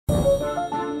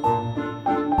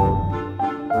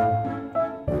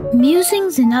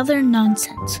musings and other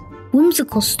nonsense,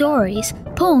 whimsical stories,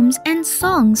 poems, and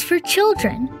songs for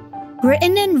children.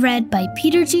 Written and read by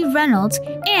Peter G. Reynolds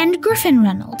and Griffin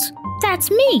Reynolds. That's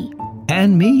me.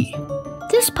 And me.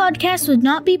 This podcast would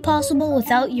not be possible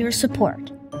without your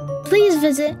support. Please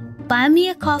visit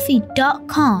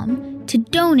buymeacoffee.com to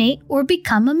donate or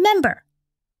become a member.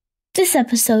 This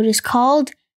episode is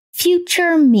called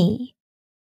Future Me.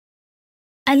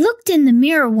 I looked in the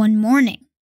mirror one morning,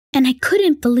 and I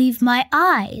couldn't believe my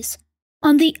eyes.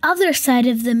 On the other side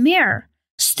of the mirror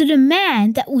stood a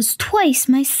man that was twice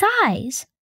my size.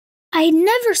 I had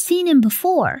never seen him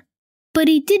before, but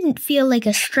he didn't feel like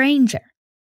a stranger.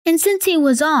 And since he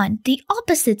was on the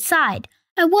opposite side,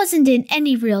 I wasn't in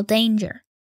any real danger.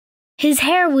 His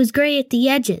hair was gray at the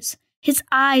edges. His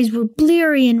eyes were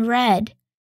bleary and red.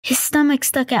 His stomach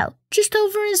stuck out just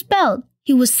over his belt.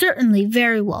 He was certainly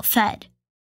very well fed.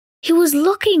 He was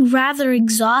looking rather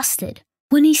exhausted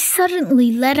when he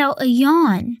suddenly let out a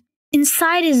yawn.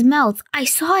 Inside his mouth, I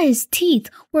saw his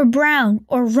teeth were brown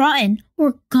or rotten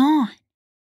or gone.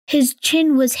 His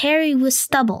chin was hairy with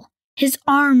stubble. His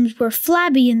arms were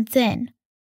flabby and thin.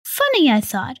 Funny, I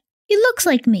thought. He looks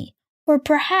like me. Or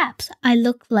perhaps I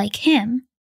look like him.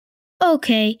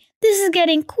 Okay, this is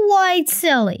getting quite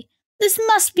silly. This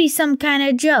must be some kind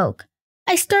of joke.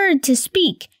 I started to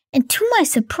speak, and to my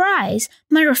surprise,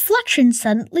 my reflection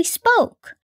suddenly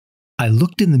spoke. I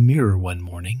looked in the mirror one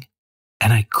morning,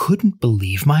 and I couldn't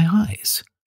believe my eyes.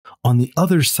 On the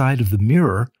other side of the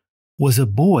mirror was a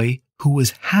boy who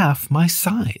was half my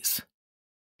size.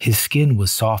 His skin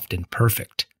was soft and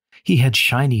perfect. He had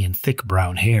shiny and thick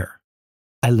brown hair.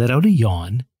 I let out a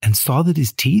yawn and saw that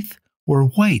his teeth were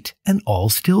white and all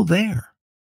still there.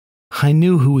 I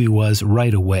knew who he was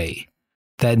right away.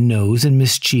 That nose and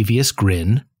mischievous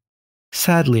grin.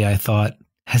 Sadly, I thought,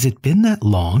 has it been that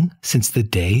long since the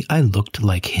day I looked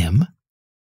like him?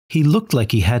 He looked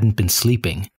like he hadn't been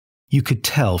sleeping. You could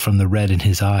tell from the red in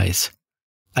his eyes.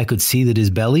 I could see that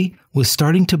his belly was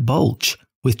starting to bulge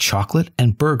with chocolate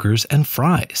and burgers and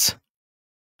fries.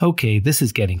 Okay, this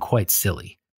is getting quite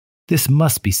silly. This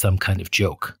must be some kind of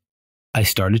joke. I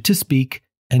started to speak,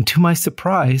 and to my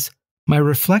surprise, my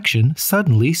reflection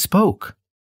suddenly spoke.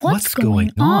 What's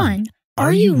going on?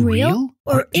 Are you real,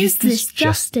 or is this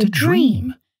just a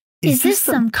dream? Is this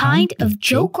some kind of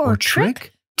joke or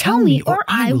trick? Tell me or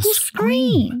I will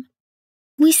scream.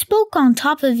 We spoke on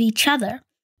top of each other,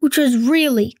 which was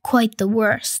really quite the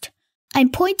worst. I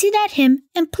pointed at him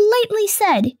and politely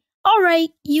said, "All right,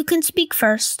 you can speak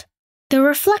first." The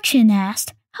reflection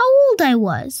asked how old I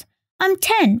was. "I'm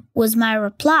 10, was my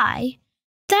reply.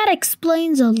 "That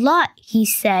explains a lot," he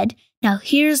said. "Now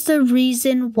here's the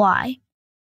reason why.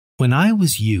 When I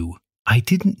was you, I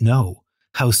didn't know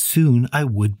how soon I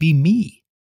would be me.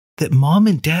 That Mom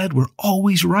and Dad were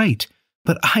always right,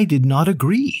 but I did not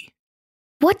agree."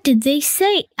 What did they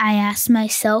say? I asked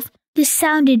myself. This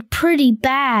sounded pretty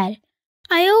bad.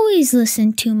 I always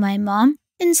listened to my mom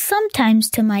and sometimes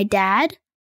to my dad.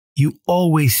 You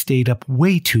always stayed up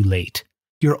way too late.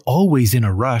 You're always in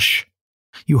a rush.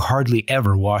 You hardly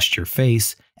ever washed your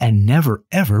face and never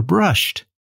ever brushed.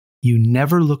 You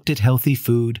never looked at healthy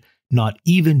food, not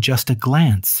even just a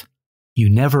glance. You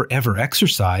never ever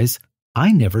exercise.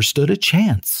 I never stood a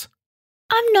chance.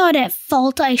 "I'm not at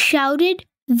fault," I shouted,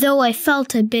 though I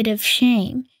felt a bit of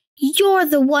shame. "You're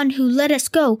the one who let us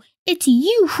go. It's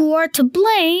you who are to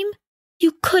blame.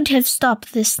 You could have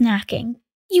stopped the snacking.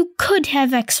 You could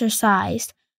have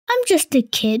exercised. I'm just a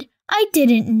kid. I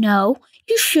didn't know.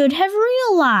 You should have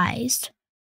realized."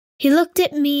 He looked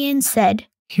at me and said,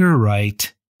 "You're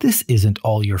right. This isn't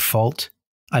all your fault.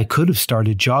 I could have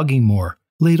started jogging more,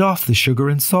 laid off the sugar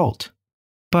and salt.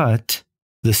 But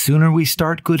the sooner we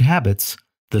start good habits,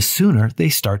 the sooner they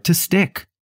start to stick.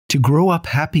 To grow up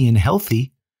happy and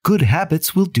healthy, good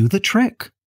habits will do the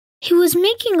trick." He was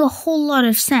making a whole lot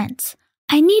of sense.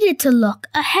 I needed to look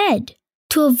ahead.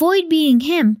 To avoid being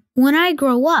him, when I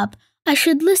grow up, I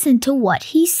should listen to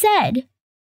what he said.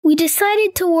 We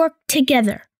decided to work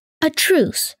together, a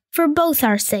truce, for both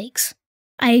our sakes.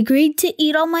 I agreed to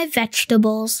eat all my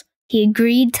vegetables. He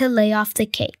agreed to lay off the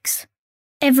cakes.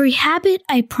 Every habit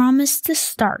I promised to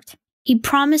start, he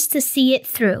promised to see it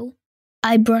through.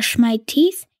 I brush my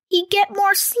teeth, he'd get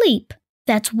more sleep.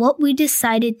 That's what we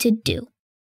decided to do.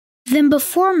 Then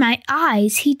before my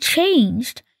eyes, he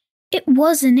changed. It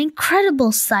was an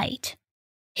incredible sight.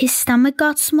 His stomach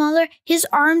got smaller, his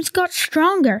arms got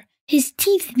stronger, his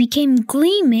teeth became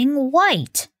gleaming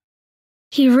white.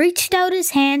 He reached out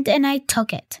his hand and I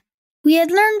took it. We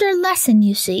had learned our lesson,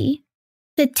 you see,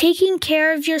 that taking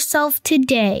care of yourself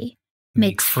today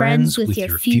makes friends with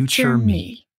your future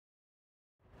me.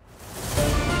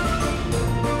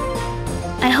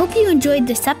 hope you enjoyed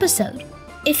this episode.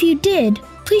 If you did,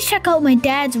 please check out my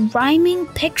dad's rhyming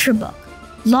picture book,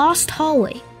 Lost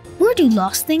Hallway, Where Do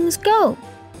Lost Things Go?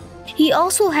 He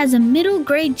also has a middle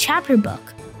grade chapter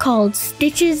book called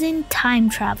Stitches in Time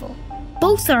Travel.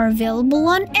 Both are available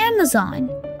on Amazon.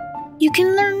 You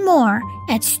can learn more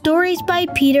at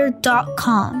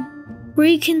storiesbypeter.com, where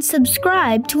you can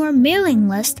subscribe to our mailing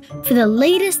list for the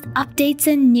latest updates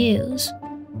and news.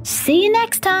 See you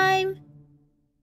next time!